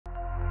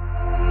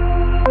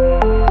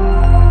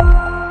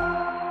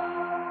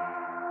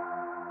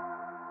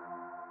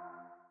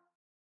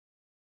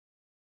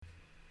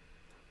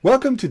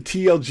Welcome to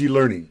TLG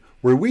Learning,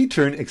 where we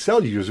turn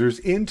Excel users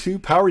into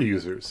power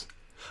users.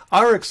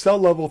 Our Excel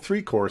Level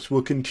 3 course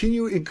will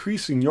continue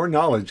increasing your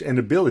knowledge and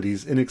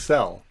abilities in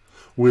Excel,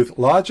 with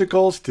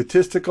logical,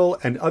 statistical,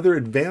 and other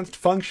advanced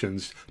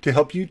functions to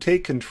help you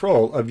take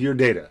control of your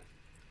data.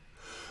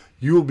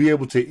 You will be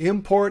able to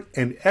import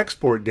and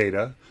export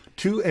data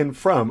to and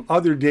from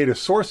other data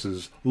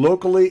sources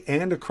locally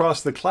and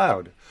across the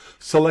cloud,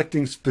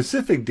 selecting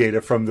specific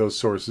data from those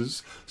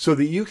sources so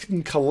that you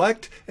can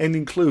collect and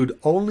include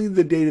only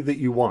the data that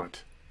you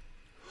want.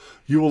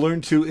 You will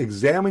learn to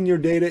examine your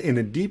data in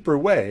a deeper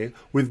way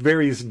with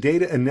various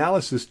data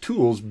analysis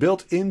tools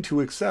built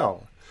into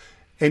Excel,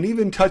 and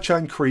even touch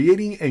on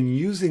creating and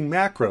using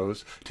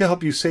macros to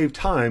help you save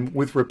time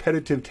with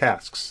repetitive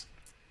tasks.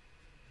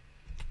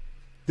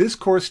 This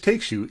course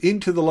takes you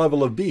into the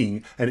level of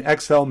being an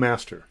Excel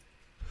master.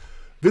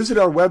 Visit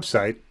our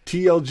website,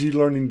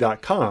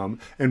 tlglearning.com,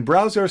 and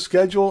browse our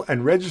schedule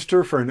and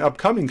register for an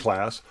upcoming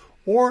class,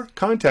 or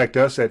contact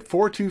us at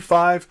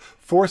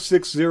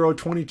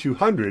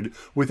 425-460-2200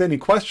 with any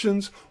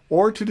questions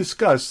or to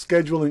discuss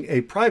scheduling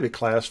a private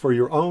class for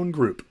your own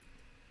group.